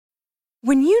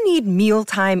When you need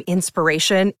mealtime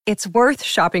inspiration, it's worth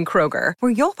shopping Kroger,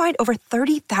 where you'll find over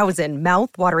 30,000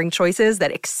 mouth-watering choices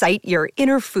that excite your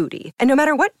inner foodie. And no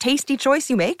matter what tasty choice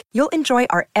you make, you'll enjoy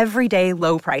our everyday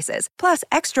low prices, plus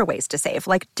extra ways to save,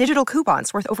 like digital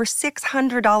coupons worth over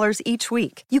 $600 each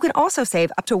week. You can also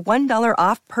save up to $1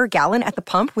 off per gallon at the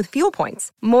pump with fuel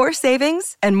points. More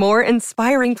savings and more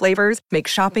inspiring flavors make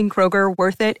shopping Kroger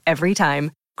worth it every time.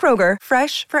 Kroger,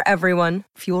 fresh for everyone.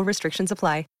 Fuel restrictions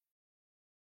apply.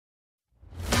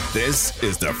 This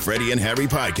is the Freddie and Harry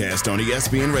podcast on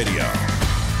ESPN Radio.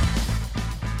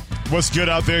 What's good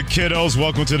out there, kiddos?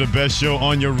 Welcome to the best show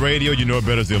on your radio. You know it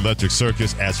better as the Electric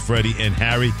Circus as Freddie and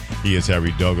Harry. He is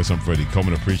Harry Douglas. I'm Freddie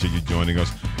Coleman. Appreciate you joining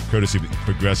us. Courtesy of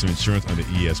Progressive Insurance on the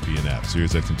ESPN app.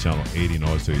 SiriusXM Channel 80 and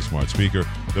always tell your smart speaker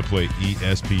to play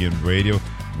ESPN Radio.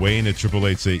 Weigh in at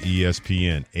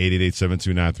 888-SAY-ESPN,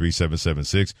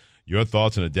 888-729-3776. Your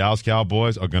thoughts on the Dallas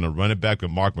Cowboys are going to run it back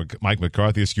with Mike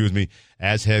McCarthy,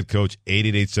 as head coach,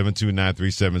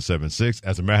 888-729-3776.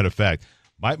 As a matter of fact,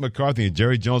 Mike McCarthy and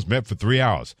Jerry Jones met for 3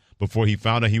 hours before he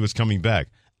found out he was coming back.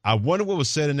 I wonder what was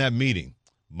said in that meeting.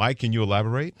 Mike, can you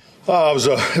elaborate? It was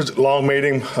a long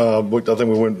meeting. I think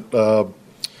we went probably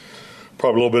a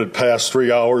little bit past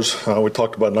 3 hours. We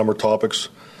talked about a number of topics.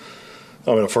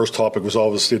 The first topic was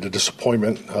obviously the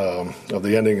disappointment of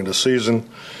the ending of the season.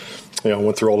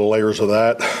 Went through all the layers of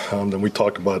that. Then we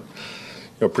talked about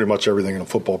pretty much everything in a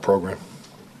football program.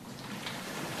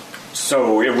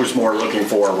 So it was more looking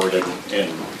forward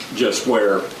and just what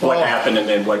happened and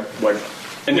then what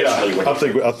initially. Yeah, I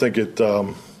think it.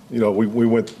 We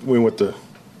went the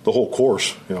whole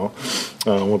course.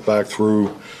 Went back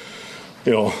through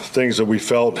things that we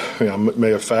felt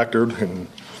may have factored, and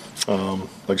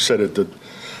like I said,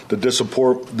 the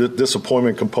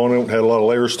disappointment component had a lot of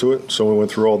layers to it, so we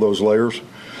went through all those layers,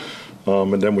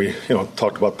 and then we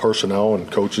talked about personnel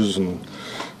and coaches and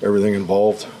everything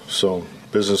involved. So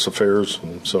business affairs,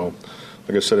 and so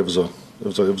like I said, it was a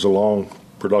long,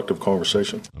 productive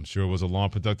conversation. I'm sure it was a long,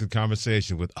 productive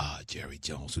conversation with Jerry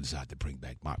Jones, who decided to bring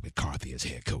back Mike McCarthy as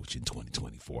head coach in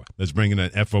 2024. Let's bring in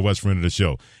an FOS friend of the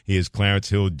show. He is Clarence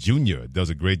Hill Jr. Does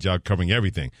a great job covering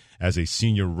everything as a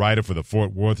senior writer for the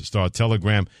Fort Worth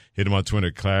Star-Telegram. Hit him on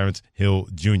Twitter, Clarence Hill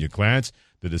Jr. Clarence,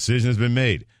 the decision has been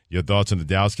made. Your thoughts on the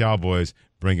Dallas Cowboys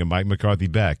bringing Mike McCarthy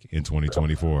back in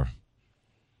 2024?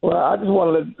 Well, I just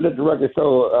want to let the record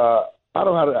show I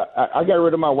don't know how to. I got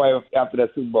rid of my wife after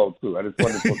that Super Bowl too. I just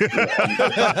wanted to.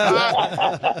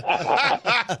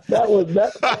 That was the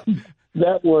best.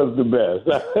 That was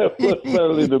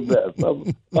certainly the best.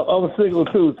 I'm single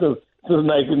too since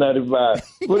 1995.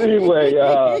 But anyway,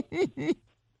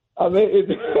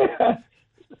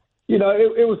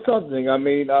 it was something.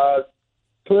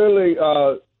 Clearly,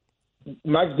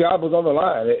 Mike's job was on the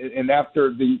line, and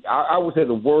after I would say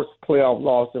the worst playoff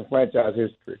loss in franchise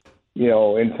history.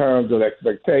 In terms of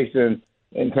expectations,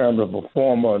 in terms of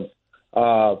performance.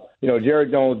 Jerry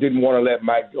Jones didn't want to let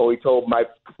Mike go. He told Mike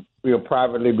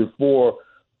privately before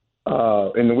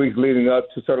in the weeks leading up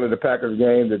to certainly the Packers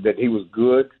game that he was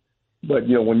good. But,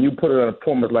 when you put it on a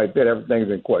performance like that,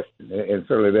 everything's in question. And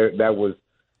certainly that was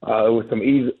it was some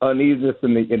uneasiness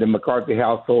in the McCarthy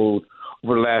household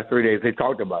over the last 3 days. They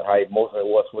talked about how emotional it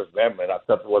was with them, and I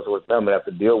thought it was with them to have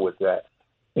to deal with that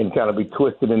and kind of be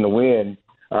twisted in the wind.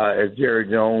 As Jerry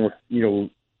Jones,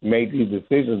 made these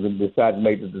decisions and decided to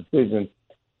make the decision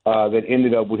that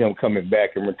ended up with him coming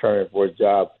back and returning for his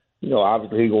job.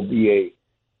 Obviously he's going to be a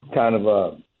kind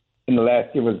of in the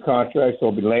last year of his contract, so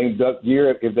it'll be lame duck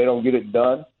year if they don't get it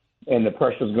done, and the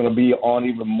pressure's going to be on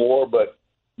even more. But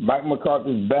Mike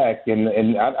McCarthy's back, and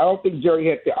I don't think Jerry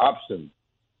had the option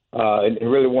and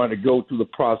really wanted to go through the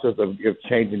process of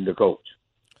changing the coach.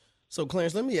 So,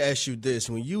 Clarence, let me ask you this.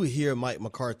 When you hear Mike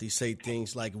McCarthy say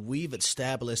things like, we've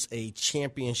established a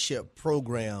championship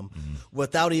program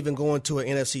without even going to an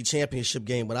NFC championship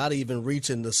game, without even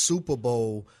reaching the Super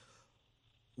Bowl,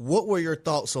 what were your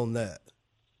thoughts on that?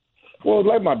 Well,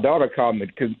 like my daughter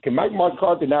commented, can Mike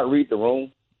McCarthy not read the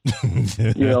room?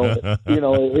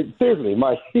 Seriously,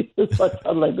 Mike,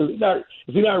 I'm like, is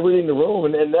he not reading the room?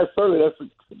 And that's the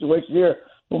situation here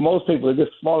for most people. They're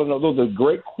just falling on those are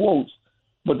great quotes.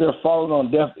 But they're falling on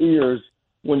deaf ears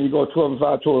when you go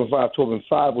 12-5, 12-5,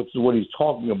 12-5, which is what he's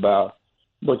talking about.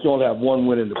 But you only have one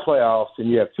win in the playoffs, and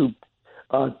you have two.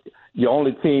 Your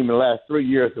only team in the last 3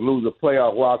 years to lose a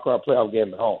wild card playoff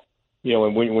game at home.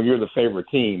 And when you're the favorite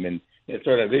team, and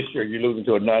certainly this year you're losing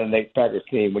to a 9-8 Packers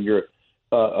team when you're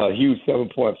a huge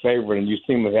 7-point favorite, and you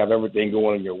seem to have everything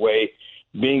going in your way.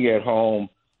 Being at home,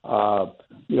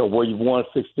 where you've won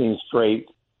 16 straight.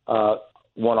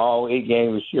 won all 8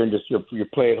 games this year, and just your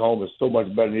play at home is so much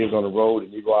better than it is on the road,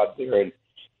 and you go out there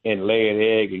and lay an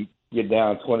egg and get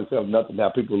down 27-0. Now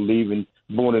people leaving,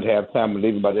 booing at halftime and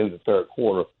leaving by the end of the third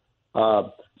quarter.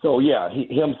 So, yeah,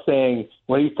 him saying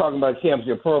when he's talking about a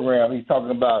championship program, he's talking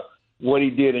about what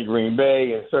he did in Green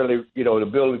Bay and certainly, the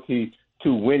ability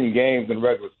to win games in the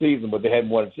regular season, but they hadn't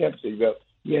won a championship.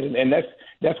 Yeah, and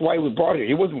that's why he was brought here.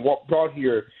 He wasn't brought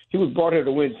here. He was brought here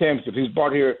to win championships. He was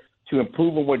brought here to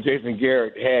improve on what Jason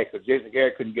Garrett had, because Jason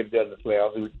Garrett couldn't get it done in the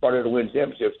playoffs. He was brought here to win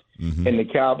championships, and the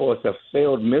Cowboys have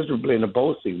failed miserably in the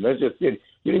postseason. That's just it.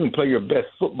 You didn't even play your best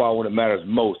football when it matters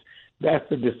most. That's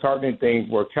the disheartening thing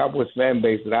for a Cowboys fan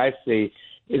base that I see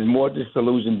is more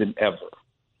disillusioned than ever.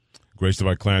 Graced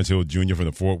by Clarence Hill Jr. from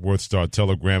the Fort Worth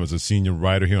Star-Telegram as a senior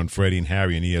writer here on Freddie and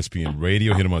Harry and ESPN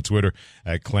Radio. Hit him on Twitter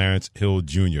at Clarence Hill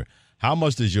Jr. How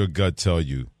much does your gut tell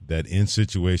you that in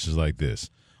situations like this,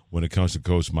 when it comes to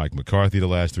Coach Mike McCarthy the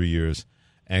last 3 years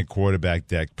and quarterback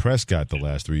Dak Prescott the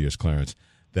last 3 years, Clarence,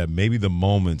 that maybe the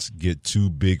moments get too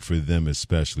big for them,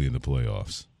 especially in the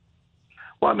playoffs?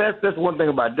 Well, that's one thing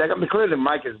about Dak. I mean, clearly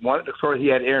Mike has won it. Sort of he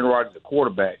had Aaron Rodgers, the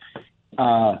quarterback.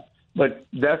 But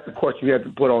that's the question you have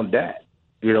to put on Dak,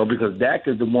 because Dak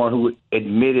is the one who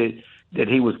admitted that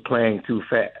he was playing too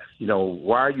fast.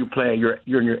 Why are you playing? You're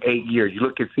in your 8 years. You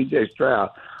look at C.J. Stroud.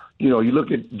 You look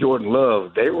at Jordan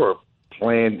Love. They were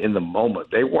playing in the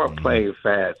moment. They weren't playing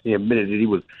fast. He admitted that he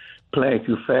was playing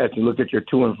too fast. You look at your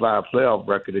 2-5 playoff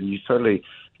record, and you certainly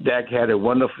Dak had a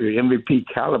wonderful MVP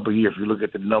caliber year if you look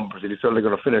at the numbers, and he's certainly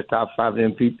going to finish top 5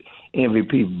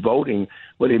 MVP voting.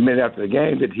 But he admitted after the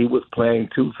game that he was playing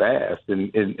too fast,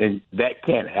 and that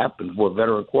can't happen for a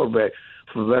veteran quarterback,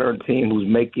 for a veteran team who's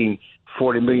making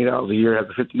 $40 million a year, has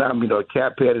a $59 million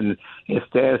cap hit, and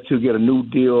stands to get a new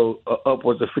deal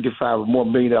upwards of $55 or more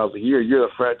million a year. You're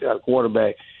a franchise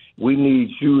quarterback. We need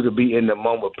you to be in the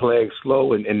moment playing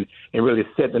slow and really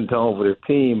set the tone for this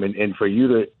team, and for you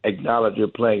to acknowledge you're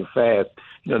playing fast.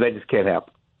 That just can't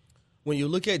happen. When you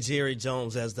look at Jerry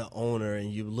Jones as the owner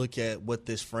and you look at what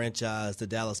this franchise, the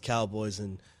Dallas Cowboys,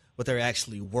 and what they're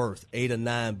actually worth, $8 or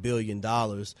 $9 billion,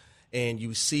 and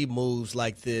you see moves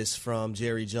like this from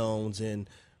Jerry Jones and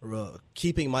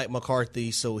keeping Mike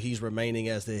McCarthy so he's remaining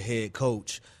as the head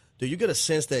coach, do you get a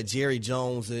sense that Jerry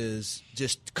Jones is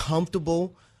just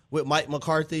comfortable with Mike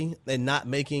McCarthy and not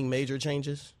making major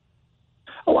changes?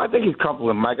 Oh, I think he's comfortable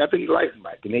with Mike. I think he likes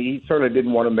Mike, and he certainly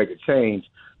didn't want to make a change.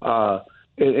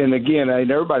 And again,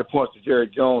 everybody points to Jerry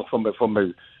Jones from a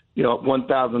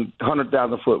 100,000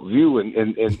 foot view and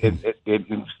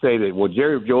say that, well,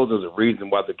 Jerry Jones is the reason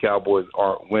why the Cowboys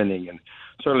aren't winning. And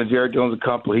certainly Jerry Jones is a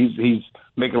couple. He's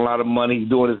making a lot of money. He's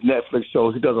doing his Netflix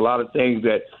shows. He does a lot of things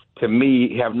that, to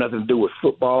me, have nothing to do with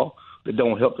football, that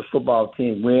don't help the football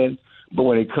team win. But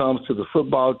when it comes to the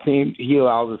football team, he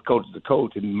allows his coaches to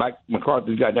coach. And Mike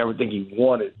McCarthy's got everything he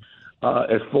wanted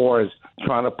as far as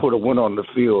trying to put a win on the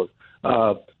field.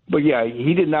 But, yeah,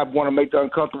 he did not want to make the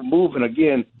uncomfortable move. And,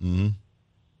 again,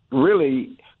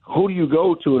 really, who do you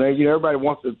go to? And everybody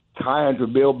wants to tie into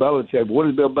Bill Belichick. But what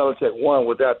has Bill Belichick won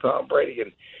without Tom Brady?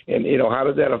 And how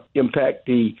does that impact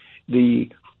the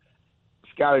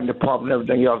scouting department and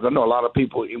everything else? I know a lot of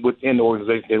people within the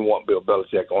organization didn't want Bill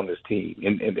Belichick on this team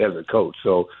and as a coach.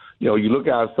 So, you look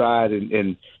outside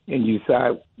and you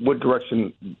decide what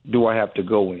direction do I have to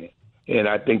go in. And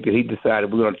I think that he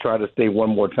decided we're going to try to stay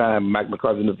one more time. Mike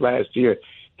McCarthy in this last year,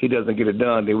 he doesn't get it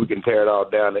done, then we can tear it all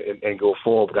down and go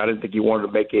forward. But I didn't think he wanted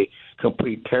to make a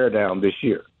complete tear down this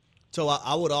year. So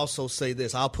I would also say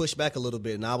this. I'll push back a little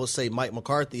bit, and I would say Mike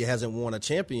McCarthy hasn't won a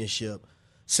championship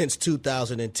since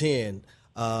 2010.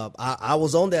 I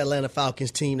was on the Atlanta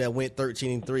Falcons team that went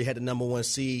 13-3, had the number 1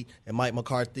 seed, and Mike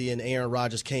McCarthy and Aaron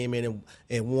Rodgers came in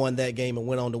and won that game and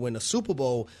went on to win the Super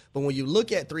Bowl. But when you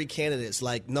look at 3 candidates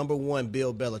like number 1,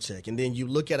 Bill Belichick, and then you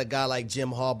look at a guy like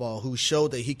Jim Harbaugh, who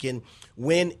showed that he can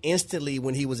win instantly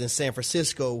when he was in San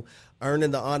Francisco,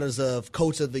 earning the honors of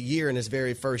Coach of the Year in his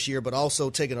very first year, but also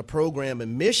taking a program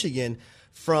in Michigan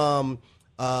from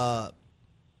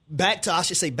back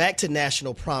to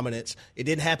national prominence. It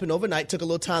didn't happen overnight. Took a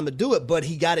little time to do it, but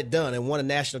he got it done and won a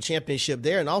national championship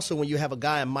there. And also when you have a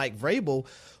guy in Mike Vrabel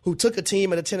who took a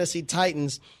team of the Tennessee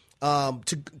Titans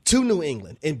to New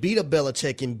England and beat a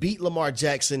Belichick and beat Lamar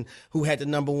Jackson, who had the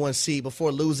number 1 seed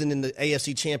before losing in the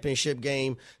AFC Championship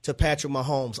game to Patrick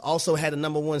Mahomes. Also had a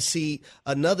number 1 seed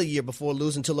another year before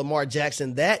losing to Lamar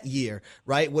Jackson that year,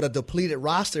 right, with a depleted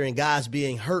roster and guys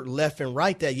being hurt left and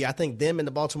right that year. I think them and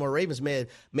the Baltimore Ravens may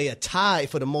have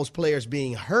tied for the most players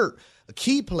being hurt,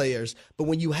 key players. But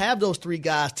when you have those 3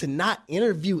 guys, to not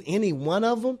interview any one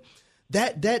of them,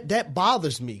 That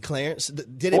bothers me, Clarence.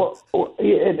 Did it? Well,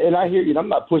 and I hear you. And I'm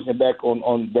not pushing back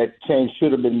on that change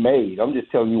should have been made. I'm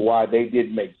just telling you why they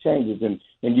did make changes, and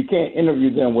you can't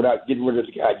interview them without getting rid of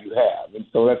the guy you have. And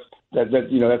so that's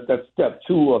step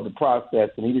 2 of the process.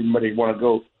 And he didn't really want to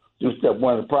go through step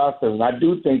 1 of the process. And I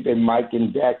do think that Mike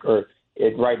and Dak are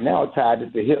right now tied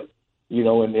at the hip.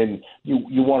 And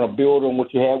you want to build on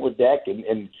what you had with Dak,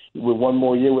 and with one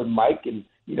more year with Mike, and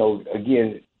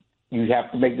again. You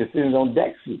have to make decisions on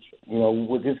Dak's future,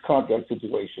 with his contract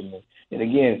situation. And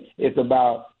again, it's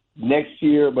about next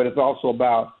year, but it's also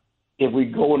about if we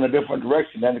go in a different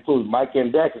direction. That includes Mike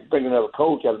and Dak. It's bring another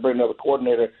coach, has to bring another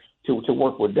coordinator to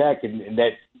work with Dak, and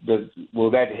will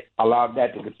that allow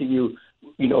Dak to continue,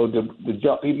 the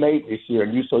jump he made this year?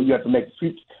 And so you have to make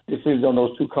decisions on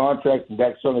those 2 contracts and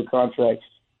Dak's other contract.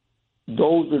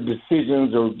 Those are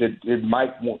decisions, or that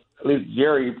Mike, at least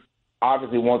Jerry,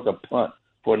 obviously wants a punt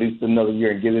for at least another year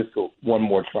and get this one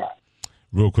more try.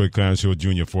 Real quick, Clarence Hill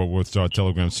Jr., Fort Worth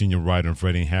Star-Telegram senior writer on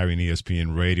Freddie and Harry and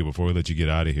ESPN Radio. Before we let you get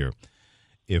out of here,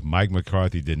 if Mike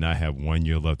McCarthy did not have 1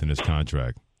 year left in his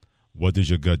contract, what does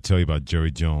your gut tell you about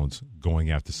Jerry Jones going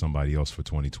after somebody else for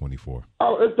 2024?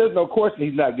 Oh, there's no question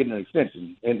he's not getting an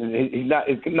extension, and he's not.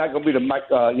 It's not going to be the Mike,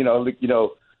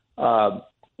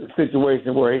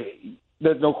 situation where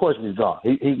there's no question he's gone.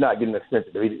 He's not getting an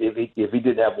extension if he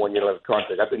didn't have 1 year left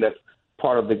contract. I think that's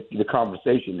part of the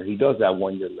conversation that he does have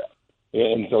 1 year left,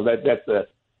 and so that's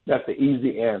the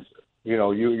easy answer.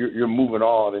 You're moving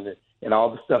on, and all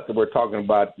the stuff that we're talking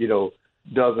about,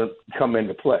 doesn't come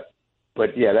into play.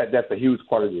 But yeah, that's a huge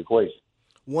part of the equation.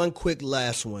 One quick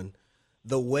last one: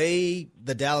 the way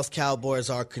the Dallas Cowboys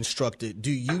are constructed,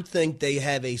 do you think they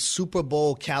have a Super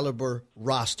Bowl caliber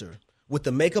roster? With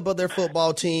the makeup of their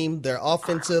football team, their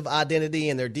offensive identity,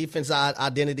 and their defensive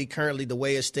identity currently the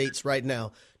way it states right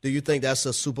now, do you think that's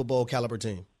a Super Bowl caliber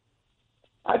team?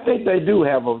 I think they do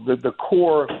have the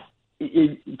core,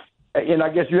 and I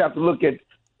guess you have to look at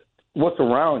what's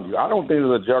around you. I don't think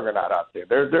there's a juggernaut out there.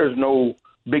 There's no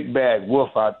big bad wolf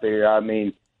out there. I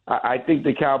mean, I think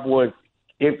the Cowboys,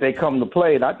 if they come to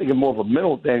play, and I think it's more of a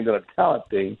mental thing than a talent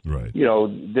thing. Right.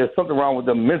 There's something wrong with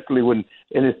them mentally when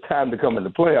it's time to come in the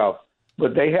playoffs.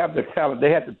 But they have the talent.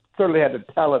 They certainly had the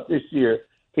talent this year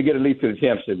to get at least to the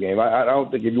championship game. I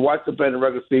don't think if you watch them play in the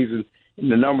regular season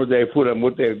and the numbers they put up,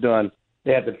 what they've done,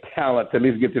 they had the talent to at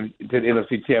least get to the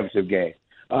NFC championship game.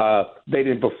 They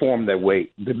didn't perform that way.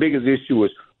 The biggest issue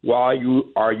is why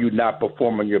are you not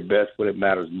performing your best when it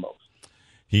matters most?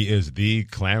 He is the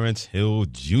Clarence Hill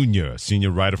Jr.,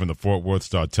 senior writer from the Fort Worth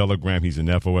Star-Telegram. He's an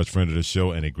FOS friend of the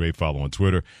show and a great follow on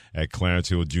Twitter at Clarence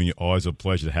Hill Jr. Always a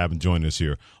pleasure to have him join us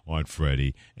here on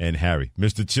Freddie and Harry.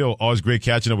 Mr. Chill, always great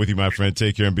catching up with you, my friend.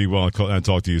 Take care and be well, and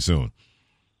talk to you soon.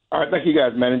 All right, thank you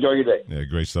guys, man. Enjoy your day. Yeah,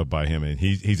 great stuff by him. And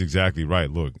he's exactly right.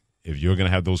 Look, if you're going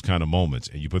to have those kind of moments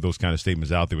and you put those kind of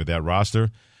statements out there with that roster,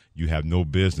 you have no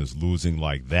business losing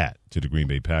like that to the Green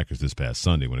Bay Packers this past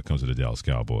Sunday when it comes to the Dallas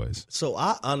Cowboys. So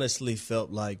I honestly felt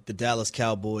like the Dallas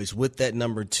Cowboys, with that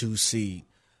number 2 seed,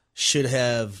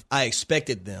 I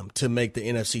expected them to make the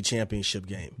NFC Championship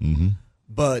game. Mm-hmm.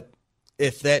 But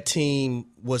if that team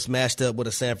was matched up with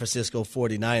the San Francisco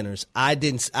 49ers, I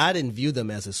didn't view them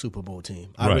as a Super Bowl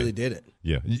team. I really didn't.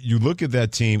 Yeah. You look at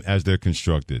that team as they're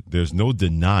constructed. There's no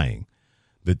denying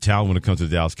the talent when it comes to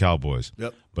the Dallas Cowboys.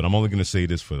 Yep. But I'm only going to say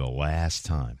this for the last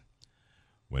time.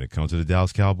 When it comes to the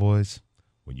Dallas Cowboys,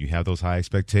 when you have those high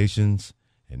expectations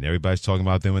and everybody's talking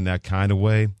about them in that kind of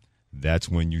way, that's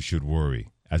when you should worry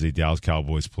as a Dallas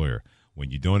Cowboys player. When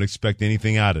you don't expect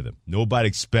anything out of them. Nobody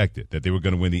expected that they were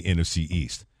going to win the NFC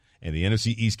East. And the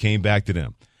NFC East came back to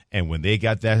them. And when they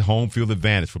got that home field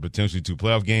advantage for potentially 2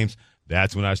 playoff games,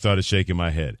 that's when I started shaking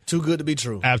my head. Too good to be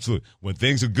true. Absolutely. When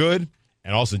things are good,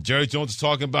 and also Jerry Jones is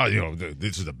talking about,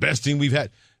 this is the best team we've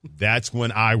had, that's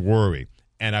when I worry.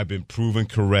 And I've been proven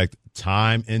correct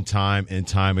time and time and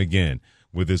time again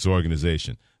with this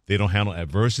organization. They don't handle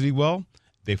adversity well.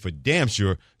 They for damn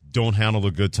sure don't handle the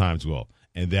good times well.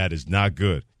 And that is not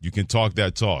good. You can talk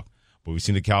that talk, but we've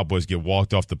seen the Cowboys get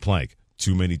walked off the plank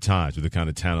too many times with the kind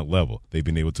of talent level they've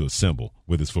been able to assemble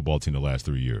with this football team the last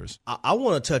 3 years. I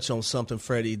want to touch on something,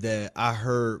 Freddie, that I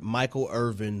heard Michael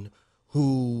Irvin,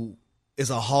 who is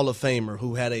a Hall of Famer,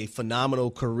 who had a phenomenal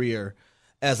career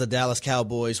as a Dallas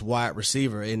Cowboys wide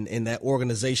receiver, and that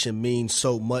organization means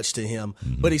so much to him.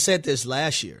 Mm-hmm. But he said this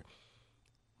last year.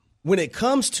 When it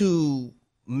comes to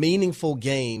meaningful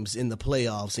games in the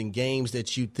playoffs and games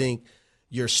that you think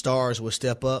your stars will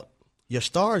step up, your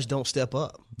stars don't step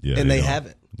up. Yeah, and they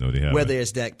haven't. No, they haven't. Whether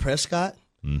it's Dak Prescott,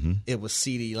 mm-hmm. it was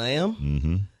CeeDee Lamb,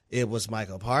 mm-hmm. it was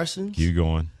Michael Parsons. Keep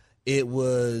going. It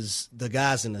was the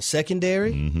guys in the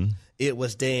secondary. Mm-hmm. It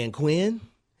was Dan Quinn.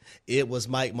 It was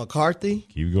Mike McCarthy.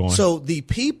 Keep going. So the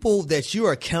people that you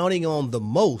are counting on the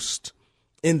most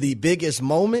in the biggest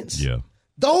moments,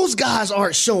 those guys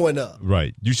aren't showing up.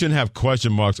 Right. You shouldn't have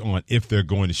question marks on if they're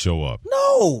going to show up.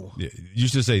 No. You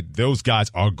should say those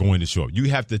guys are going to show up. You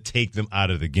have to take them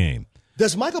out of the game.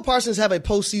 Does Michael Parsons have a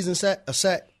postseason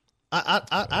sack?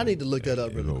 I need to look that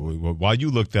up. While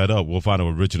you look that up, we'll find out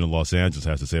what Richard in Los Angeles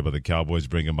has to say about the Cowboys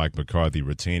bringing Mike McCarthy,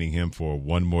 retaining him for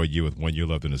one more year with 1 year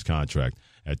left in his contract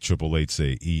at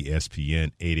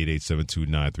 888-SAY-ESPN,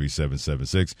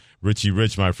 888-729-3776. Richie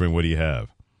Rich, my friend, what do you have?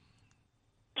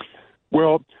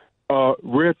 Well,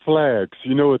 red flags,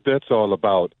 you know what that's all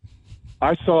about.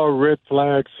 I saw red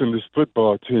flags in this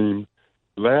football team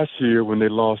last year when they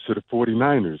lost to the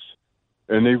 49ers,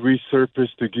 and they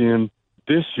resurfaced again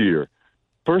this year.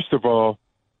 First of all,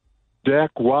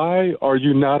 Dak, why are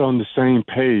you not on the same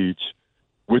page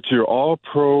with your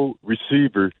all-pro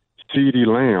receiver, CeeDee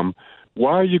Lamb?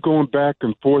 Why are you going back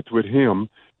and forth with him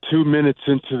 2 minutes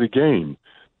into the game?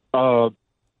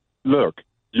 Look,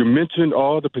 you mentioned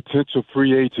all the potential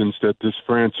free agents that this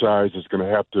franchise is going to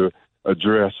have to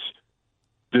address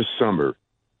this summer.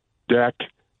 Dak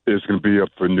is going to be up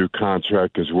for a new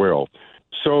contract as well.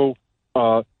 So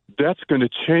that's going to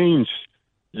change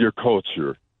your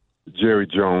culture, Jerry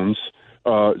Jones.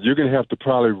 You're going to have to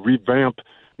probably revamp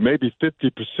maybe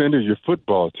 50% of your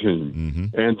football team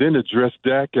and then address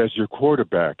Dak as your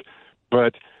quarterback.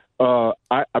 But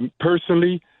I'm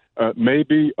personally,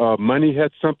 maybe money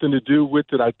had something to do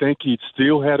with it. I think he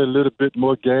still had a little bit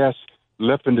more gas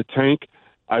left in the tank.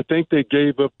 I think they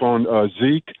gave up on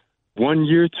Zeke 1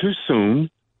 year too soon,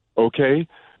 okay?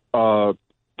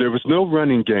 There was no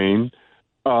running game.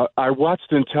 I watched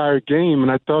the entire game,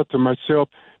 and I thought to myself,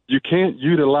 you can't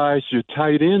utilize your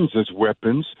tight ends as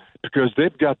weapons because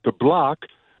they've got the block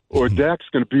or Dak's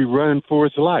going to be running for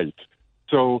his life.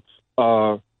 So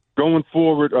going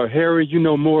forward, Harry, you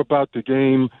know more about the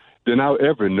game than I'll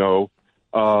ever know.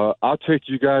 I'll take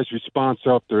you guys' response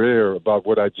off the air about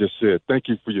what I just said. Thank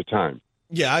you for your time.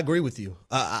 Yeah, I agree with you.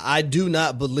 I do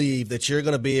not believe that you're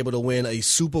going to be able to win a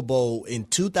Super Bowl in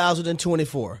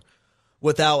 2024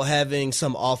 without having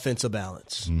some offensive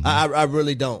balance. I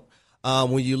really don't.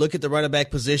 When you look at the running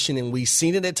back position, and we've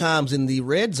seen it at times in the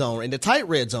red zone, in the tight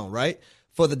red zone, right,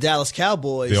 for the Dallas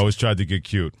Cowboys. They always tried to get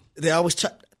cute. They always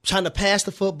trying to pass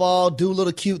the football, do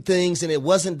little cute things, and it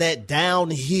wasn't that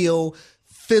downhill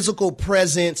physical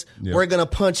presence. Yep. We're going to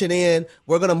punch it in.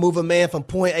 We're going to move a man from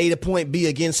point A to point B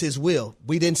against his will.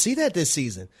 We didn't see that this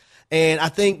season. And I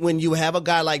think when you have a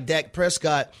guy like Dak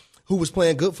Prescott, who was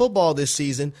playing good football this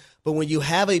season, but when you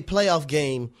have a playoff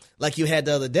game like you had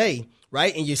the other day,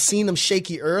 right, and you've seen them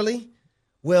shaky early,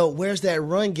 well, where's that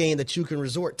run game that you can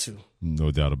resort to?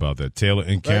 No doubt about that. Taylor,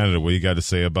 in Canada, what you got to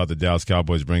say about the Dallas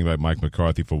Cowboys bringing back Mike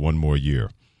McCarthy for one more year?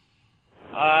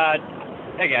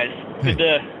 Hey, guys.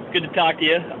 Good to talk to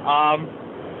you.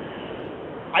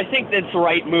 I think that's the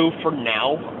right move for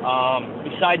now.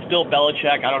 Besides Bill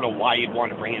Belichick, I don't know why you'd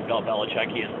want to bring in Bill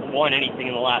Belichick. He hasn't won anything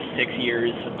in the last 6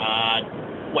 years.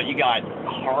 What you got?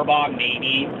 Harbaugh,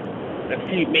 maybe.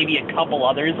 Maybe a couple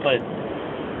others, but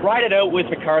ride it out with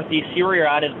McCarthy. See where you're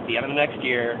at the end of the next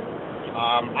year.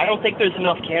 I don't think there's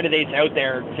enough candidates out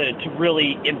there to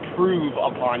really improve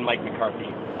upon Mike McCarthy.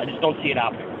 I just don't see it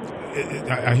happening.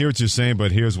 I hear what you're saying,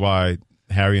 but here's why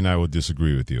Harry and I will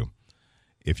disagree with you.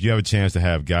 If you have a chance to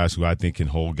have guys who I think can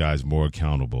hold guys more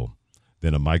accountable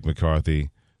than a Mike McCarthy,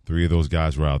 three of those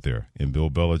guys were out there, in Bill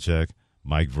Belichick,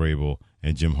 Mike Vrabel,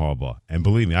 and Jim Harbaugh. And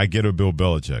believe me, I get her Bill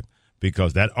Belichick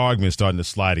because that argument is starting to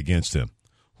slide against him.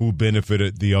 Who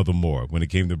benefited the other more when it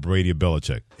came to Brady or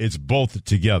Belichick? It's both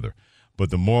together. But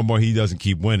the more and more he doesn't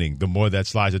keep winning, the more that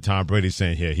slides to Tom Brady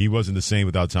saying, here, he wasn't the same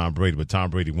without Tom Brady, but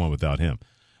Tom Brady won without him.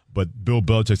 But Bill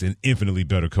Belichick's an infinitely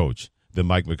better coach than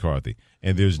Mike McCarthy.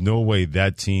 And there's no way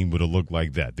that team would have looked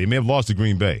like that. They may have lost to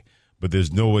Green Bay, but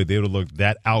there's no way they would have looked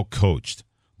that out-coached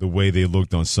the way they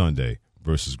looked on Sunday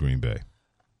versus Green Bay.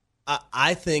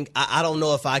 I think I don't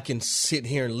know if I can sit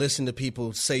here and listen to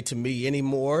people say to me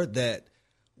anymore that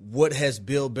what has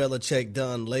Bill Belichick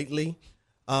done lately.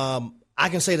 I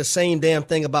can say the same damn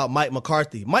thing about Mike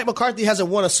McCarthy. Mike McCarthy hasn't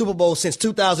won a Super Bowl since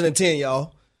 2010,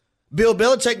 y'all. Bill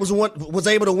Belichick was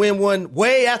able to win one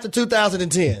way after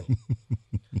 2010.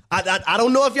 I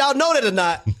don't know if y'all know that or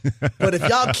not, but if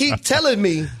y'all keep telling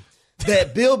me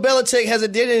that Bill Belichick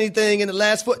hasn't did anything in the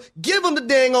last give him the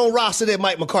dang on roster that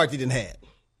Mike McCarthy didn't have.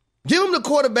 Give him the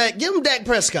quarterback. Give him Dak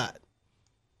Prescott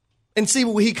and see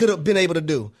what he could have been able to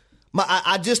do.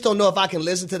 I just don't know if I can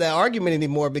listen to that argument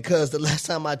anymore because the last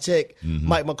time I checked,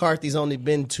 Mike McCarthy's only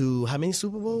been to how many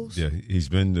Super Bowls? Yeah, he's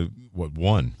been to,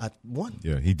 one? One.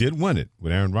 Yeah, he did win it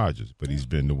with Aaron Rodgers, but he's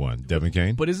been to one. Devin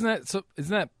Kane? But isn't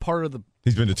that part of the...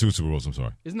 He's been to 2 Super Bowls, I'm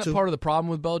sorry. Isn't that part of the problem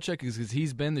with Belichick is because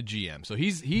he's been the GM. So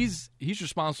he's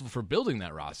responsible for building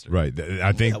that roster. Right.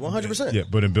 I think 100%. Yeah,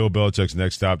 but in Bill Belichick's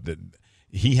next stop, that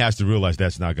he has to realize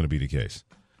that's not going to be the case.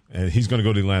 And he's going to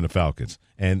go to the Atlanta Falcons.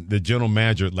 And the general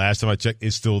manager, last time I checked,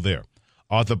 is still there.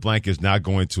 Arthur Blank is not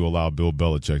going to allow Bill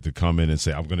Belichick to come in and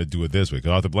say, I'm going to do it this way.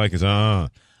 Because Arthur Blank is, I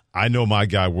know my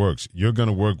guy works. You're going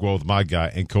to work well with my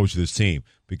guy and coach this team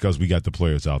because we got the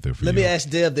players out there for you. Let me ask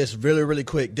Dev this really, really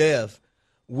quick. Dev,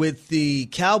 with the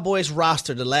Cowboys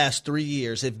roster the last 3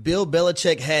 years, if Bill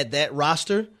Belichick had that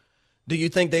roster, do you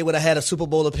think they would have had a Super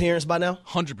Bowl appearance by now?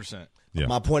 100%. Yeah.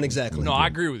 My point exactly. No, I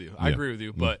agree with you.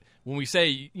 But when we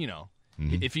say,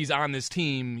 if he's on this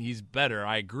team, he's better,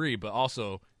 I agree. But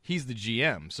also, he's the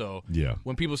GM. So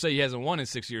when people say he hasn't won in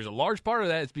 6 years, a large part of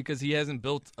that is because he hasn't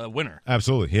built a winner.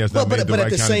 Absolutely. He has not made the right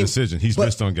kind of decision. He's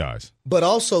missed on guys. But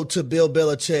also, to Bill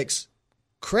Belichick's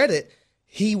credit,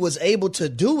 he was able to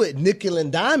do it nickel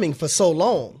and diming for so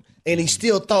long. And he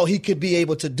still thought he could be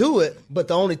able to do it, but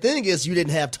the only thing is you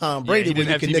didn't have Tom Brady when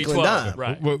you could nickel and dime.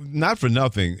 Right. Well, not for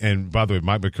nothing. And by the way,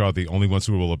 Mike McCarthy only won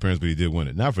Super Bowl appearance, but he did win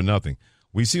it. Not for nothing.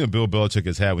 We've seen what Bill Belichick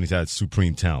has had when he's had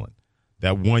supreme talent.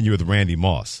 That 1 year with Randy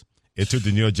Moss. It took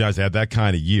the New York Giants to have that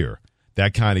kind of year,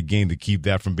 that kind of game to keep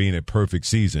that from being a perfect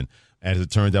season. As it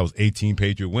turns out, it was 18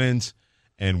 Patriot wins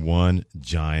and 1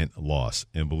 giant loss.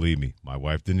 And believe me, my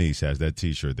wife Denise has that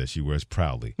T-shirt that she wears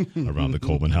proudly around the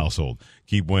Coleman household.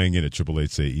 Keep weighing in at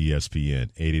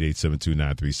 888-SAY-ESPN,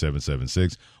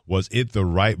 888-729-3776. Was it the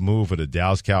right move for the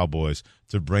Dallas Cowboys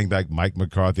to bring back Mike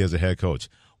McCarthy as a head coach?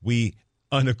 We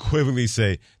unequivocally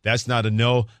say that's not a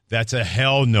no, that's a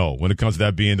hell no when it comes to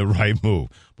that being the right move.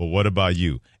 But what about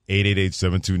you?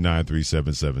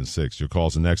 888-729-3776. Your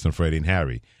calls are next on Freddie and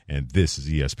Harry, and this is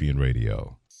ESPN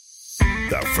Radio.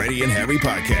 The Freddie and Harry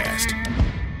Podcast.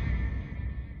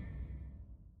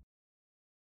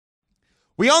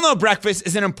 We all know breakfast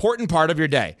is an important part of your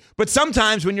day, but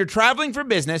sometimes when you're traveling for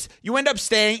business, you end up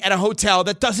staying at a hotel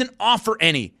that doesn't offer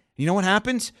any. You know what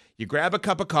happens? You grab a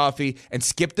cup of coffee and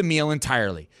skip the meal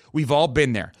entirely. We've all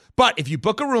been there. But if you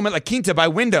book a room at La Quinta by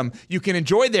Wyndham, you can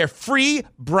enjoy their free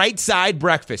Bright Side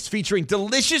breakfast featuring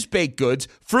delicious baked goods,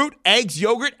 fruit, eggs,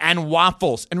 yogurt, and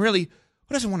waffles. And really,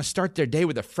 who doesn't want to start their day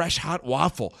with a fresh, hot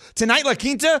waffle? Tonight, La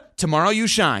Quinta, tomorrow you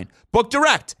shine. Book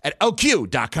direct at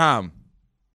LQ.com.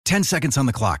 10 seconds on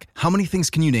the clock. How many things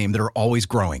can you name that are always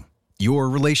growing? Your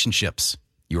relationships,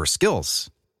 your skills,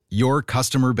 your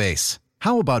customer base.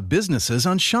 How about businesses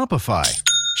on Shopify?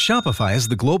 Shopify is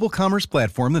the global commerce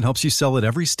platform that helps you sell at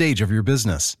every stage of your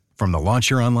business. From the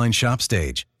launch your online shop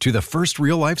stage, to the first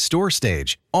real-life store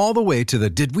stage, all the way to the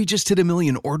did we just hit a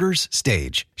million orders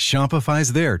stage,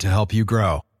 Shopify's there to help you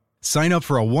grow. Sign up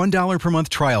for a $1 per month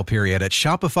trial period at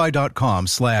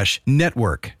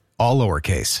shopify.com/network, all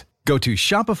lowercase. Go to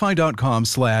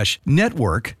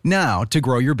shopify.com/network now to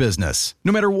grow your business,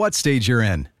 no matter what stage you're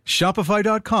in.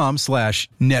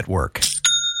 Shopify.com/network.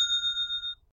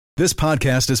 This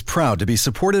podcast is proud to be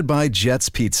supported by Jets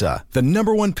Pizza, the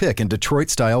 #1 pick in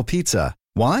Detroit-style pizza.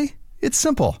 Why? It's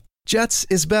simple. Jets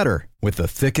is better. With the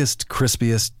thickest,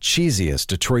 crispiest, cheesiest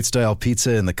Detroit-style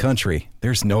pizza in the country,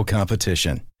 there's no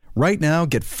competition. Right now,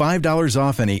 get $5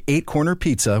 off any 8-corner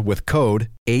pizza with code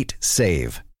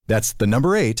 8SAVE. That's the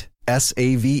number 8,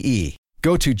 SAVE.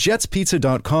 Go to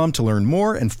jetspizza.com to learn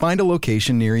more and find a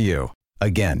location near you.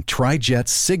 Again, try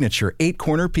Jet's signature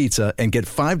 8-corner pizza and get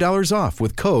 $5 off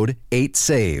with code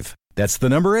 8SAVE. That's the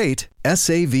number 8,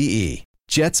 SAVE.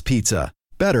 Jet's Pizza.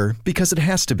 Better because it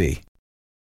has to be.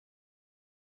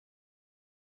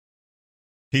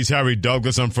 He's Harry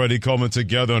Douglas. I'm Freddie Coleman.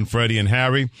 Together on Freddie and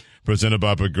Harry, presented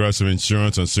by Progressive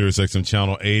Insurance on SiriusXM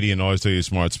Channel 80 and always tell you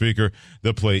smart speaker.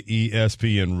 They'll play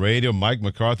ESPN Radio. Mike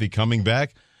McCarthy coming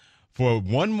back for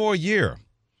one more year.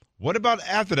 What about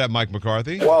after that, Mike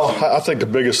McCarthy? Well, I think the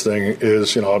biggest thing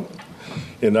is, and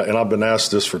I've been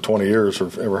asked this for 20 years or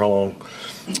ever how long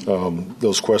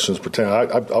those questions pertain.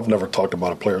 I've never talked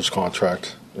about a player's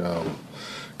contract,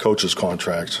 coach's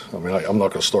contract. I mean, I'm not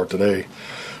going to start today,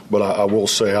 but I will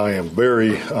say I am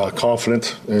very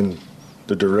confident in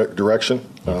the direction.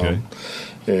 Okay.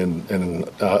 And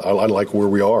I like where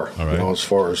we are, all right, as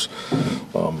far as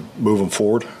moving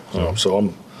forward.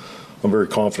 So I'm very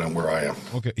confident where I am.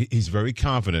 Okay, he's very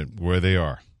confident where they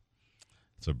are.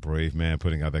 It's a brave man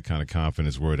putting out that kind of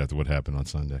confidence word after what happened on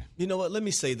Sunday. You know what? Let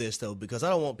me say this, though, because I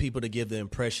don't want people to give the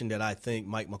impression that I think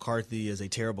Mike McCarthy is a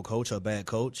terrible coach or a bad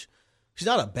coach. He's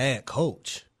not a bad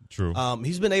coach. True.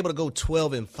 He's been able to go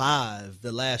 12-5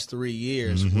 the last 3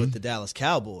 years with the Dallas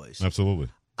Cowboys. Absolutely.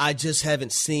 I just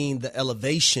haven't seen the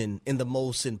elevation in the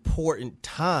most important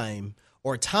time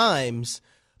or times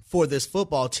for this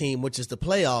football team, which is the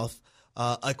playoff,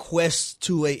 a quest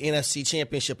to a NFC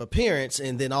Championship appearance,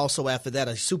 and then also after that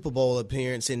a Super Bowl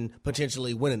appearance and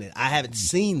potentially winning it. I haven't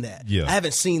seen that. Yeah. I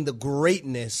haven't seen the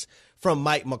greatness from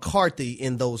Mike McCarthy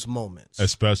in those moments.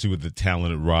 Especially with the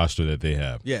talented roster that they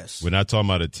have. Yes. We're not talking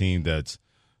about a team that's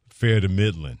fair to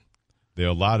Midland. There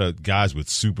are a lot of guys with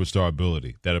superstar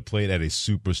ability that have played at a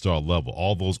superstar level,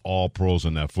 all those all-pros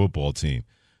on that football team.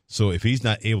 So if he's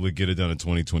not able to get it done in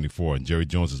 2024 and Jerry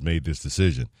Jones has made this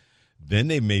decision, then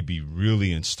they may be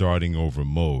really in starting over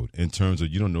mode in terms of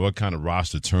you don't know what kind of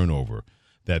roster turnover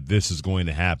that this is going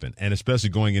to happen, and especially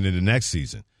going into the next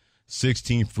season.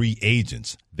 16 free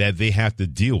agents that they have to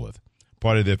deal with,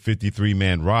 part of their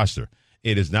 53-man roster.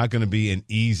 It is not going to be an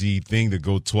easy thing to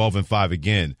go 12-5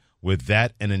 again with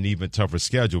that and an even tougher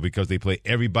schedule because they play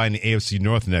everybody in the AFC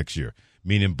North next year,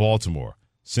 meaning Baltimore,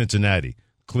 Cincinnati,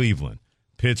 Cleveland,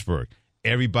 Pittsburgh,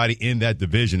 everybody in that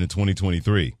division in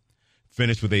 2023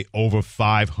 finished with a over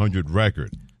 500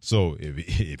 record. So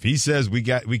if he says we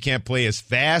can't play as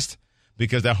fast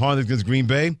because that Harlem against Green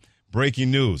Bay,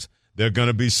 breaking news. They're going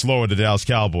to be slower, the Dallas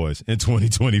Cowboys, in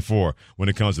 2024 when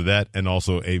it comes to that, and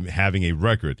also having a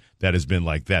record that has been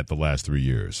like that the last 3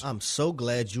 years. I'm so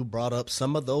glad you brought up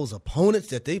some of those opponents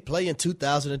that they play in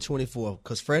 2024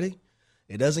 because, Freddie,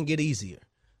 it doesn't get easier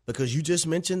because you just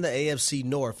mentioned the AFC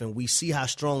North, and we see how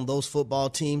strong those football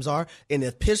teams are. And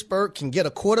if Pittsburgh can get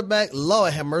a quarterback,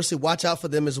 Lord have mercy, watch out for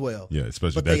them as well. Yeah,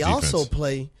 especially but that they defense. also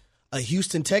play a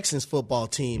Houston Texans football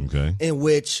team in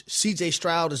which C.J.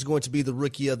 Stroud is going to be the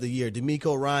Rookie of the Year.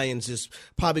 DeMeco Ryans is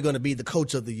probably going to be the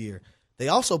Coach of the Year. They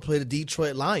also play the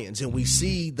Detroit Lions, and we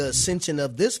see the ascension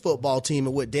of this football team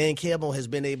and what Dan Campbell has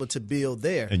been able to build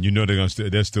there. And you know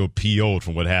they're still PO'd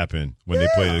from what happened when they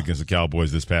played against the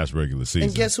Cowboys this past regular season.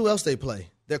 And guess who else they play?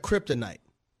 Their kryptonite,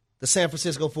 the San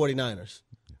Francisco 49ers.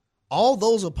 All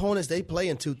those opponents they play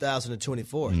in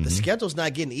 2024. The schedule's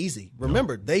not getting easy.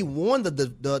 Remember, they won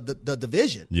the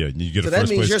division. Yeah, you get so a that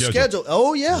first means place your schedule.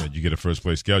 Oh yeah, you get a first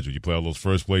place schedule. You play all those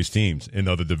first place teams in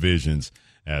other divisions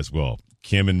as well.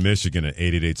 Kim in Michigan at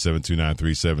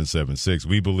 888-729-3776.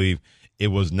 We believe it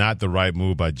was not the right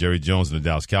move by Jerry Jones and the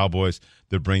Dallas Cowboys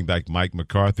to bring back Mike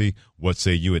McCarthy. What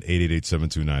say you at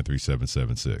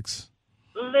 888-729-3776?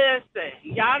 Listen,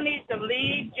 y'all need to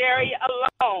leave Jerry alone.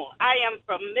 I am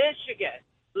from Michigan.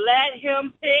 Let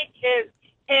him pick his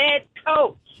head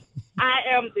coach. I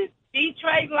am the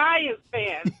Detroit Lions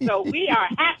fan, so we are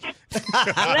happy.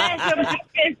 Let him do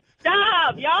his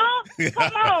job, y'all.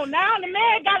 Come on now. The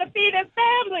man got to feed his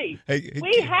family.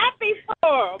 We happy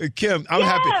for him. Kim, I'm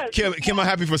happy. Kim, I'm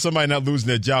happy for somebody not losing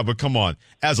their job, but come on.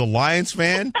 As a Lions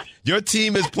fan, your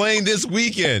team is playing this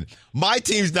weekend. My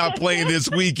team's not playing this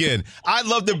weekend. I'd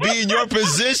love to be in your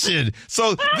position.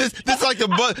 So this like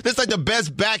the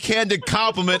best backhanded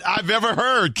compliment I've ever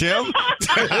heard, Kim. Listen,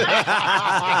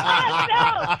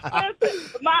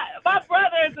 my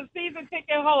brother is a season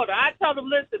ticket holder. I told him,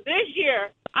 listen, this year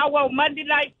I want Monday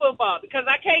Night Football because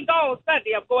I can't go on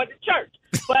Sunday. I'm going to church.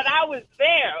 But I was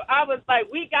there. I was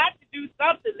like, we got to do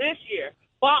something this year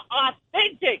for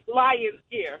authentic Lions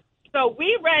gear. So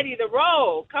we ready to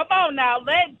roll. Come on now.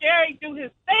 Let Jerry do his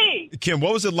thing. Kim,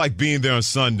 what was it like being there on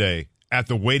Sunday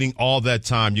after waiting all that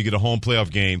time? You get a home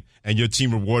playoff game, and your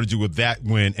team rewarded you with that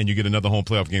win, and you get another home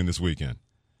playoff game this weekend.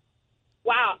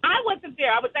 Wow. I wasn't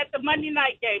there. I was at the Monday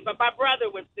night game, but my brother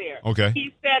was there. Okay.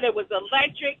 He said it was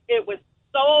electric. It was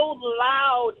so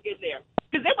loud in there.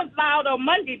 Because it was loud on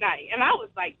Monday night. And I was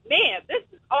like, man, this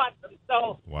is awesome.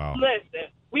 So, Listen,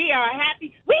 we are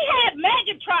happy. We had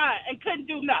Megatron and couldn't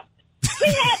do nothing. We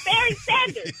had Barry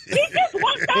Sanders. He just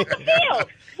walked off the field.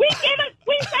 We say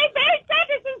Barry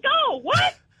Sanders is gone.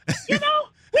 What? You know,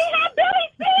 we have Billy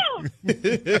Fields.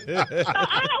 So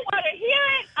I don't want to hear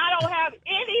it. I don't have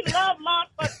any love lost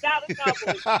for Dallas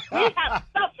Cowboys. We have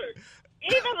suffered.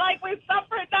 Even like we're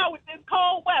suffering now with this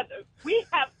cold weather. We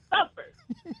have suffered.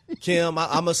 Kim,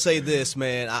 I'm gonna say this,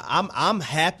 man. I'm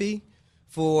happy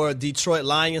for Detroit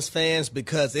Lions fans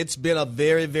because it's been a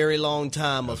very, very long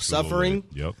time of suffering.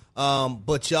 Yep.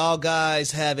 But y'all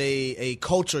guys have a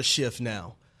culture shift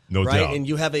now. No right? doubt. And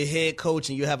you have a head coach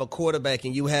and you have a quarterback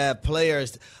and you have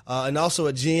players and also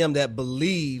a GM that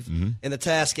believe in the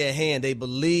task at hand. They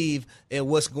believe in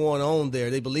what's going on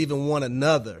there. They believe in one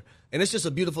another. And it's just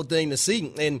a beautiful thing to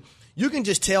see. And you can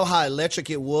just tell how electric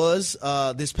it was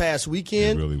this past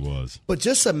weekend. It really was. But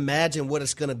just imagine what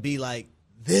it's going to be like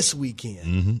this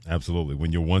weekend. Absolutely.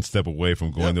 When you're one step away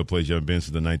from going to a place you haven't been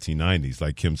since the 1990s,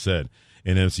 like Kim said.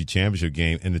 in the NFC Championship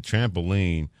game. And the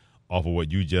trampoline off of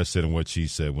what you just said and what she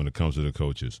said when it comes to the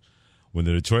coaches. When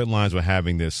the Detroit Lions were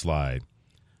having their slide,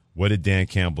 what did Dan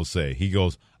Campbell say? He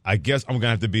goes, I guess I'm going to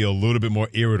have to be a little bit more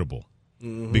irritable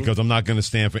because I'm not going to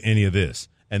stand for any of this.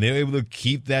 And they were able to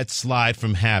keep that slide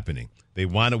from happening. They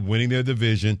wound up winning their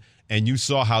division, and you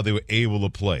saw how they were able to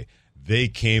play. They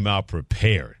came out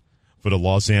prepared for the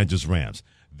Los Angeles Rams.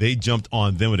 They jumped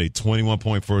on them with a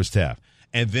 21-point first half.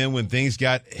 And then when things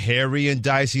got hairy and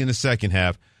dicey in the second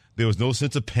half, there was no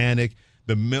sense of panic.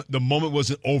 The moment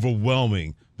wasn't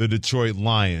overwhelming the Detroit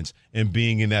Lions and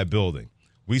being in that building.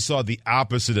 We saw the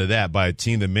opposite of that by a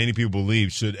team that many people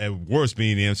believe should, at worst,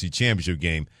 be in the NFC Championship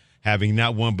game, having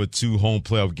not one but two home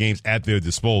playoff games at their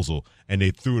disposal, and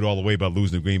they threw it all away by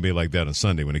losing to Green Bay like that on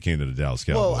Sunday when it came to the Dallas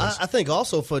Cowboys. Well, I think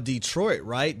also for Detroit,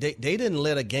 right, they didn't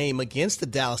let a game against the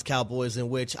Dallas Cowboys in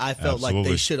which I felt like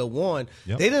they should have won.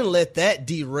 Yep. They didn't let that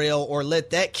derail or let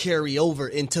that carry over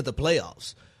into the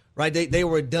playoffs, right? They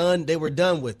were done. They were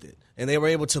done with it. And they were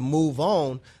able to move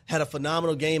on, had a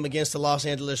phenomenal game against the Los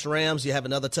Angeles Rams. You have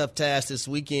another tough task this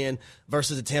weekend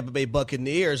versus the Tampa Bay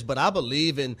Buccaneers. But I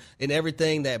believe in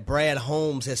everything that Brad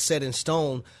Holmes has set in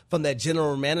stone from that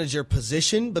general manager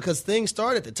position, because things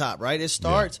start at the top, right? It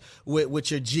starts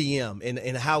with your GM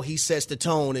and how he sets the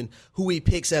tone and who he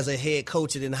picks as a head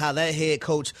coach and how that head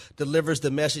coach delivers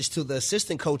the message to the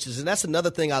assistant coaches. And that's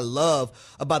another thing I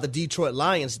love about the Detroit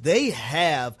Lions. They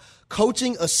have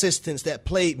coaching assistants that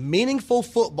played meaningful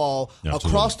football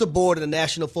across the board in the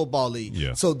National Football League.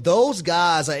 Yeah. So those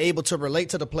guys are able to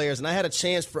relate to the players. And I had a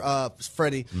chance, for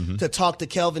Freddie, to talk to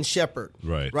Kelvin Shepard,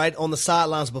 right on the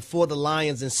sidelines before the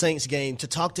Lions and Saints game, to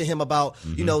talk to him about,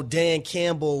 Dan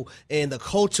Campbell and the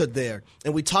culture there.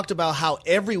 And we talked about how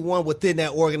everyone within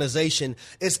that organization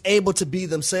is able to be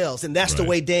themselves. And that's the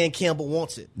way Dan Campbell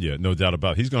wants it. Yeah, no doubt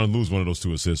about it. He's going to lose one of those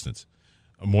two assistants.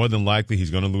 More than likely, he's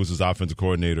going to lose his offensive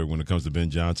coordinator when it comes to Ben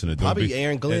Johnson. And probably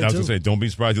Aaron Glenn, I was going to say, don't be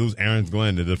surprised to lose Aaron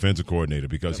Glenn, the defensive coordinator,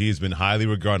 because he has been highly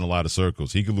regarded in a lot of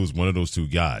circles. He could lose one of those two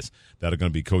guys that are going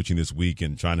to be coaching this week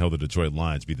and trying to help the Detroit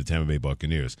Lions beat the Tampa Bay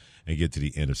Buccaneers and get to the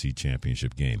NFC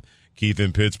Championship game. Keith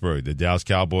in Pittsburgh, the Dallas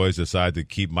Cowboys decide to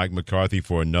keep Mike McCarthy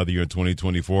for another year in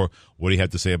 2024. What do you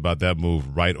have to say about that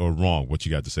move, right or wrong? What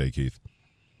you got to say, Keith?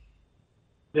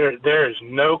 There is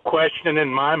no question in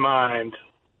my mind,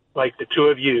 like the two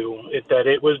of you, that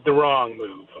it was the wrong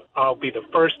move. I'll be the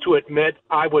first to admit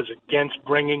I was against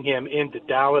bringing him into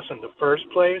Dallas in the first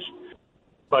place.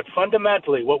 But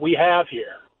fundamentally, what we have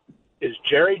here is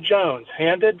Jerry Jones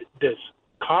handed this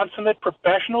consummate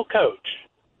professional coach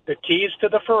the keys to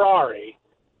the Ferrari.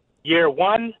 Year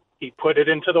one, he put it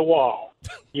into the wall.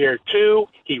 Year two,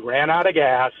 he ran out of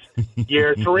gas.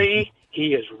 Year three,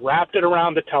 he has wrapped it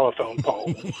around the telephone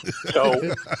pole.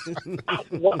 So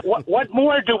what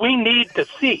more do we need to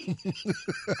see?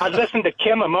 I listened to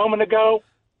Kim a moment ago.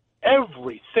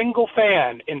 Every single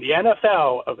fan in the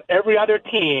NFL of every other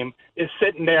team is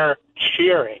sitting there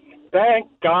cheering. Thank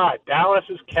God Dallas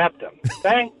has kept him.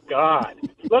 Thank God.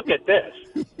 Look at this.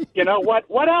 You know what?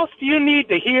 What else do you need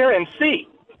to hear and see?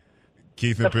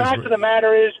 Keith the fact of the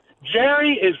matter is,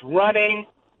 Jerry is running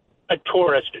a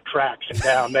tourist attraction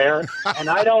down there, and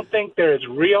I don't think there is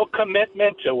real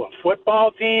commitment to a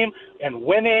football team, and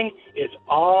winning is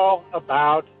all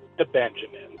about the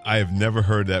Benjamin. I have never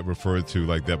heard that referred to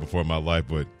like that before in my life,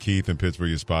 but Keith in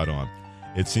Pittsburgh is spot on.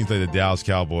 It seems like the Dallas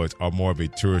Cowboys are more of a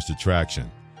tourist attraction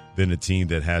than a team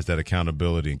that has that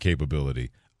accountability and capability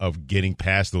of getting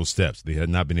past those steps they had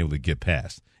not been able to get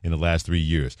past in the last 3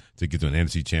 years to get to an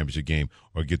NFC Championship game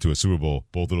or get to a Super Bowl.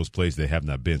 Both of those places they have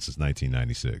not been since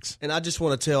 1996. And I just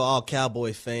want to tell all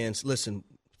Cowboy fans, listen,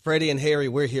 Freddie and Harry,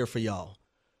 we're here for y'all,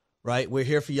 right? We're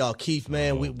here for y'all. Keith,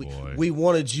 man, we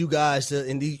wanted you guys to,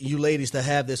 and you ladies to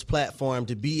have this platform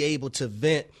to be able to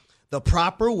vent the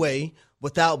proper way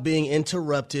without being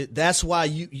interrupted. That's why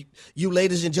you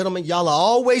ladies and gentlemen, y'all are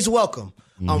always welcome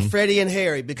on Freddie and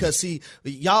Harry, because see,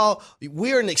 y'all,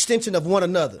 we're an extension of one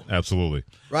another. Absolutely.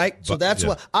 Right? So that's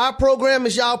what our program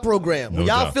is, y'all program. When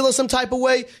y'all feeling some type of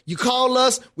way, you call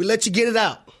us, we let you get it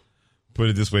out.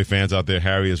 Put it this way, fans out there,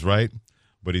 Harry is right,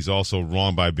 but he's also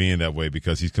wrong by being that way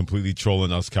because he's completely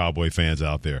trolling us Cowboy fans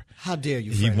out there. How dare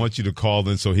you, Freddie? He wants you to call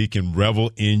in so he can revel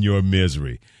in your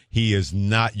misery. He is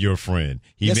not your friend.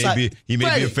 He may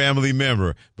be a family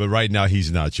member, but right now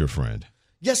he's not your friend.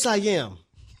 Yes, I am.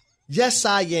 Yes,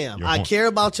 I am. I care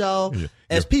about y'all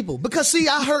as people. Because, see,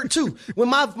 I hurt, too. When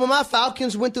my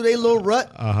Falcons went through their little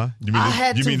rut, You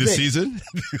mean the season?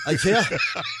 Yeah.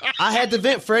 I had to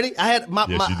vent, Freddie. I had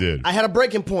you did. I had a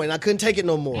breaking point. I couldn't take it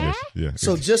no more. Yeah.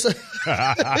 So just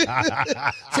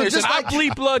like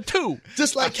bleed blood, too.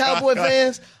 Just like Cowboy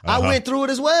fans, I went through it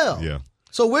as well. Yeah.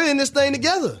 So we're in this thing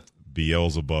together.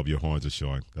 Beelzebub, your horns are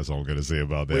showing. That's all I'm going to say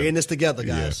about that. We're in this together,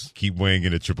 guys. Yeah. Keep weighing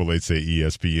in at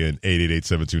 888-SAY-ESPN,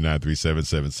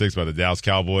 888-729-3776. By the Dallas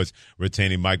Cowboys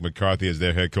retaining Mike McCarthy as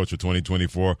their head coach for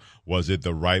 2024. Was it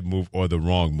the right move or the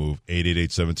wrong move?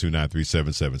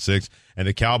 888-729-3776. And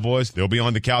the Cowboys, they'll be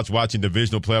on the couch watching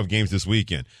divisional playoff games this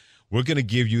weekend. We're going to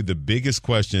give you the biggest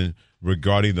question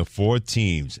regarding the 4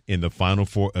 teams in the Final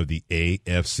Four of the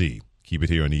AFC. Keep it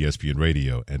here on ESPN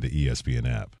Radio and the ESPN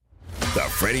app. The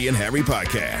Freddie and Harry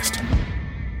Podcast.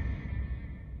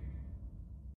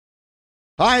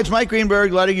 Hi, it's Mike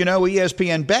Greenberg letting you know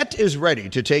ESPN Bet is ready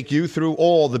to take you through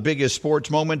all the biggest sports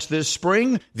moments this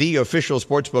spring. The official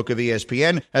sportsbook of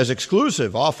ESPN has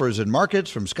exclusive offers and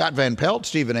markets from Scott Van Pelt,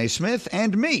 Stephen A. Smith,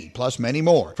 and me, plus many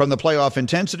more. From the playoff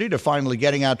intensity to finally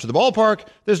getting out to the ballpark,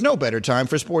 there's no better time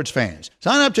for sports fans.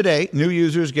 Sign up today. New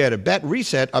users get a bet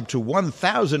reset up to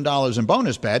 $1,000 in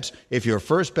bonus bets if your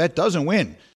first bet doesn't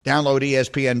win. Download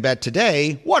ESPN Bet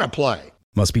today. What a play.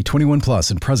 Must be 21 plus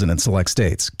and present in select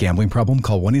states. Gambling problem?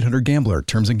 Call 1-800-GAMBLER.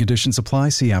 Terms and conditions apply.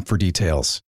 See app for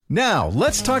details. Now,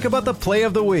 let's talk about the play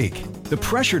of the week. The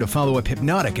pressure to follow up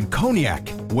Hypnotic and Cognac,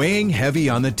 weighing heavy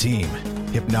on the team.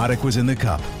 Hypnotic was in the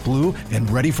cup, blue, and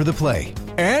ready for the play.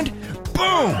 And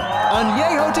boom!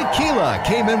 Añejo Tequila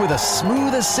came in with a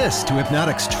smooth assist to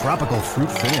Hypnotic's tropical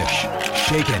fruit finish.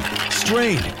 Shaken,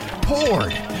 strained,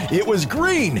 poured. It was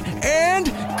green and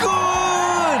good!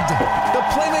 The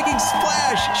playmaking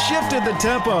splash shifted the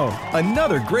tempo.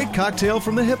 Another great cocktail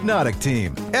from the Hypnotic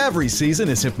team. Every season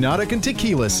is Hypnotic and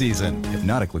Tequila season.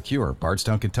 Hypnotic Liqueur,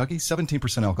 Bardstown, Kentucky,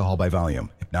 17% alcohol by volume.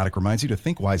 Hypnotic reminds you to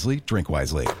think wisely, drink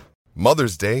wisely.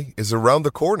 Mother's Day is around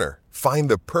the corner. Find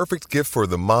the perfect gift for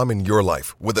the mom in your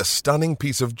life with a stunning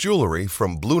piece of jewelry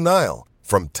from Blue Nile.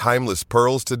 From timeless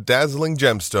pearls to dazzling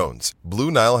gemstones,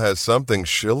 Blue Nile has something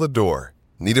she'll adore.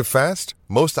 Need it fast?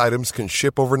 Most items can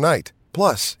ship overnight.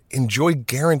 Plus, enjoy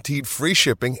guaranteed free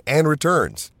shipping and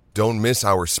returns. Don't miss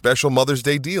our special Mother's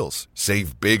Day deals.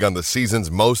 Save big on the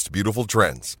season's most beautiful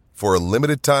trends. For a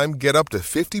limited time, get up to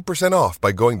 50% off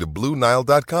by going to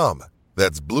BlueNile.com.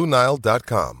 That's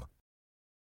BlueNile.com.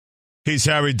 He's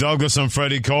Harry Douglas. I'm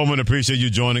Freddie Coleman. Appreciate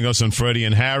you joining us on Freddie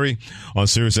and Harry on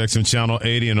Sirius XM Channel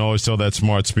 80. And always tell that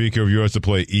smart speaker of yours to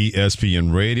play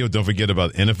ESPN Radio. Don't forget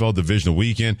about NFL Divisional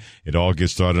Weekend. It all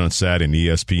gets started on Saturday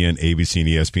on ESPN, ABC, and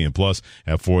ESPN Plus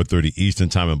at 4:30 Eastern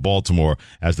Time in Baltimore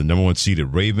as the number 1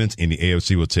 seeded Ravens in the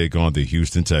AFC will take on the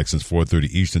Houston Texans,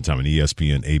 4:30 Eastern Time on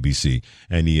ESPN, ABC,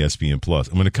 and ESPN Plus.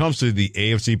 And when it comes to the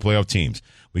AFC playoff teams,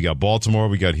 we got Baltimore,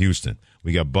 we got Houston,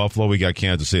 we got Buffalo, we got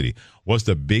Kansas City. What's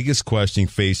the biggest question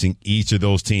facing each of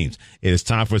those teams? It is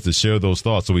time for us to share those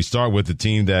thoughts. So we start with the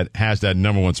team that has that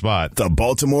number 1 spot. The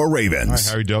Baltimore Ravens. All right,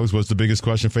 Harry Douglas, what's the biggest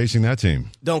question facing that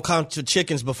team? Don't count your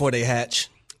chickens before they hatch.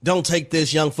 Don't take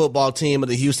this young football team of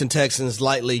the Houston Texans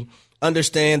lightly.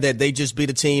 Understand that they just beat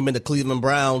a team in the Cleveland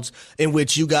Browns in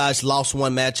which you guys lost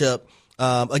one matchup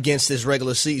against this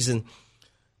regular season.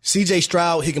 C.J.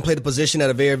 Stroud, he can play the position at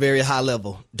a very, very high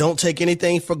level. Don't take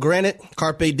anything for granted.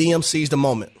 Carpe diem, seize the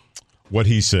moment. What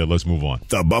he said, let's move on.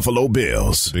 The Buffalo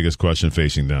Bills. The biggest question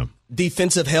facing them.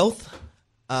 Defensive health.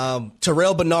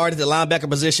 Terrell Bernard, the linebacker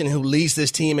position who leads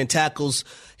this team in tackles,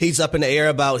 he's up in the air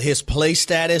about his play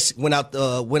status. Went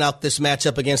out this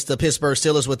matchup against the Pittsburgh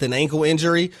Steelers with an ankle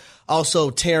injury.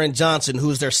 Also, Taron Johnson,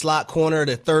 who's their slot corner,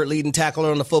 the 3rd leading tackler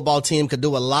on the football team, could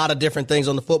do a lot of different things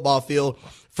on the football field.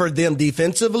 For them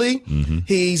defensively,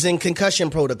 he's in concussion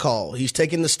protocol. He's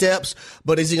taking the steps,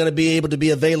 but is he going to be able to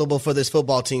be available for this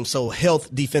football team? So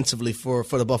health defensively for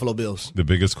the Buffalo Bills. The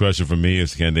biggest question for me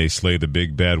is, can they slay the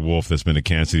big bad wolf that's been the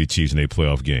Kansas City Chiefs in a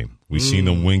playoff game? We've seen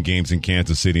them win games in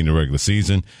Kansas City in the regular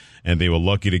season, and they were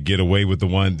lucky to get away with the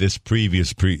one this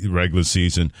previous regular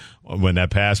season when that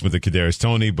pass went to Kadarius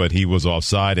Toney, but he was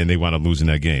offside, and they wound up losing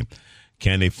that game.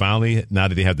 Can they finally, now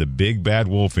that they have the big bad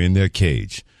wolf in their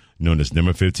cage, known as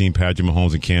number 15 Patrick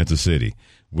Mahomes in Kansas City,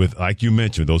 with, like you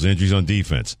mentioned, those injuries on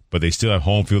defense, but they still have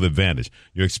home field advantage.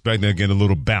 You're expecting to get a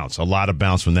little bounce, a lot of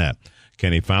bounce from that.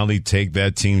 Can they finally take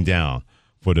that team down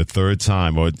for the 3rd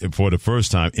time, or for the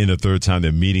first time in the 3rd time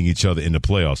they're meeting each other in the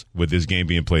playoffs, with this game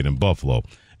being played in Buffalo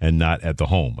and not at the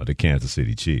home of the Kansas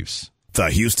City Chiefs? The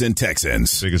Houston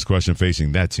Texans. Biggest question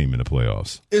facing that team in the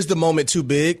playoffs. Is the moment too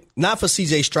big? Not for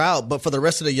C.J. Stroud, but for the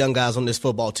rest of the young guys on this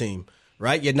football team.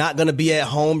 Right? You're not going to be at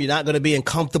home. You're not going to be in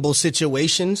comfortable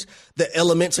situations. The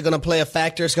elements are going to play a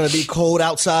factor. It's going to be cold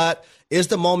outside. Is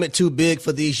the moment too big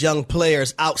for these young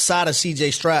players outside of C.J.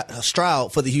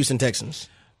 Stroud for the Houston Texans?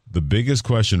 The biggest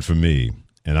question for me,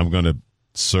 and I'm going to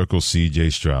circle C.J.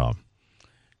 Stroud,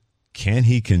 can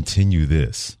he continue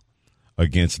this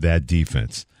against that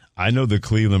defense? I know the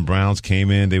Cleveland Browns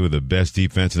came in. They were the best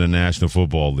defense in the National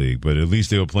Football League, but at least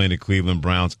they were playing the Cleveland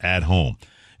Browns at home.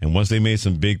 And once they made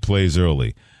some big plays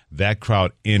early, that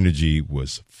crowd energy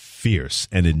was fierce,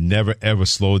 and it never, ever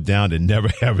slowed down. It never,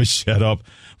 ever shut up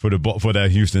for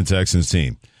that Houston Texans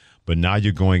team. But now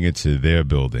you're going into their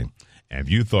building. And if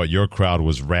you thought your crowd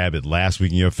was rabid last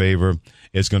week in your favor,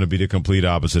 it's going to be the complete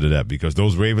opposite of that, because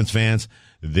those Ravens fans,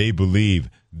 they believe,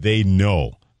 they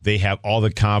know, they have all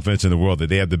the confidence in the world that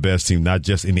they have the best team, not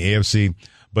just in the AFC,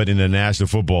 but in the National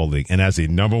Football League. And as a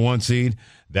number one seed,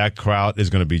 that crowd is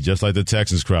going to be just like the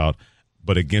Texans crowd,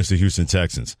 but against the Houston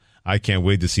Texans. I can't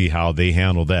wait to see how they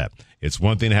handle that. It's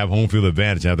one thing to have home field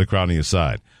advantage and have the crowd on your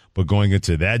side, but going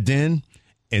into that den,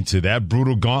 into that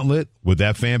brutal gauntlet with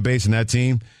that fan base and that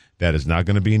team, that is not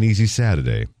going to be an easy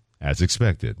Saturday, as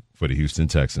expected, for the Houston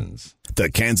Texans. The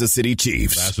Kansas City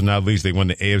Chiefs. Last but not least, they won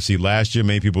the AFC last year.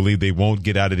 Many people believe they won't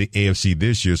get out of the AFC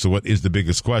this year. So what is the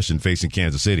biggest question facing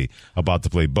Kansas City, about to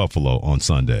play Buffalo on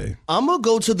Sunday? I'm going to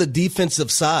go to the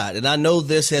defensive side, and I know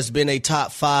this has been a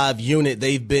top 5 unit.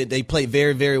 They played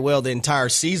very, very well the entire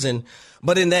season.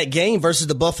 But in that game versus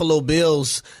the Buffalo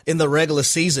Bills in the regular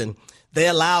season, they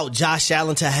allowed Josh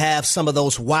Allen to have some of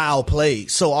those wow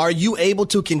plays. So are you able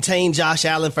to contain Josh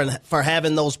Allen for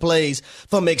having those plays,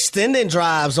 from extending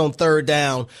drives on third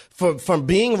down, from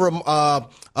being, let's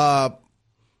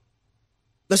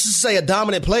just say, a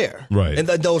dominant player, right, in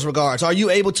those regards? Are you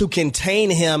able to contain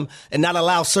him and not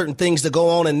allow certain things to go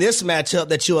on in this matchup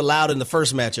that you allowed in the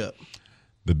first matchup?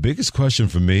 The biggest question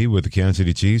for me with the Kansas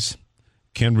City Chiefs,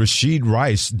 can Rashee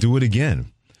Rice do it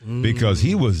again? Because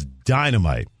he was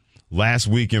dynamite last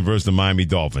weekend versus the Miami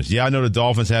Dolphins. Yeah, I know the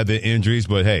Dolphins had their injuries,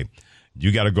 but hey,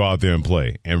 you got to go out there and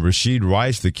play. And Rashee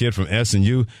Rice, the kid from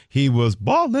SMU, he was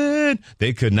balling.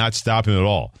 They could not stop him at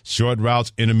all. Short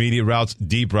routes, intermediate routes,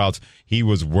 deep routes. He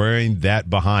was wearing that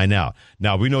behind out.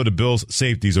 Now, we know the Bills'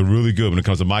 safeties are really good when it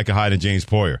comes to Micah Hyde and James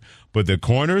Poyer. But the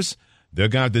corners, they're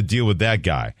going to have to deal with that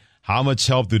guy. How much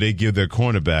help do they give their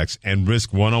cornerbacks and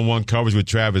risk one-on-one coverage with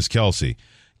Travis Kelce?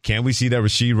 Can we see that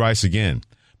Rashee Rice again?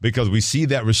 Because we see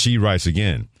that Rashee Rice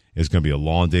again, it's going to be a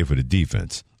long day for the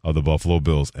defense of the Buffalo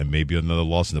Bills, and maybe another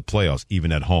loss in the playoffs,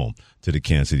 even at home, to the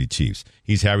Kansas City Chiefs.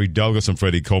 He's Harry Douglas and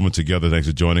Freddie Coleman together. Thanks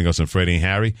for joining us. And Freddie and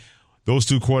Harry, those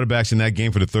two quarterbacks in that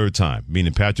game for the third time,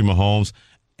 meaning Patrick Mahomes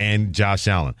and Josh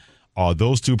Allen, are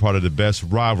those two part of the best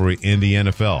rivalry in the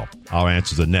NFL? Our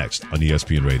answers are next on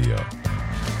ESPN Radio.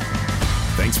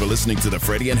 Thanks for listening to the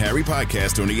Freddie and Harry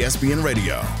podcast on ESPN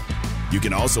Radio. You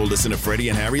can also listen to Freddie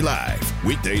and Harry live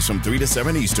weekdays from 3 to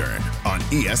 7 Eastern on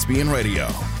ESPN Radio,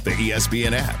 the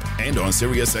ESPN app, and on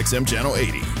SiriusXM Channel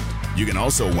 80. You can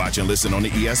also watch and listen on the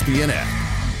ESPN app.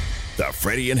 The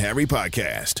Freddie and Harry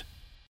Podcast.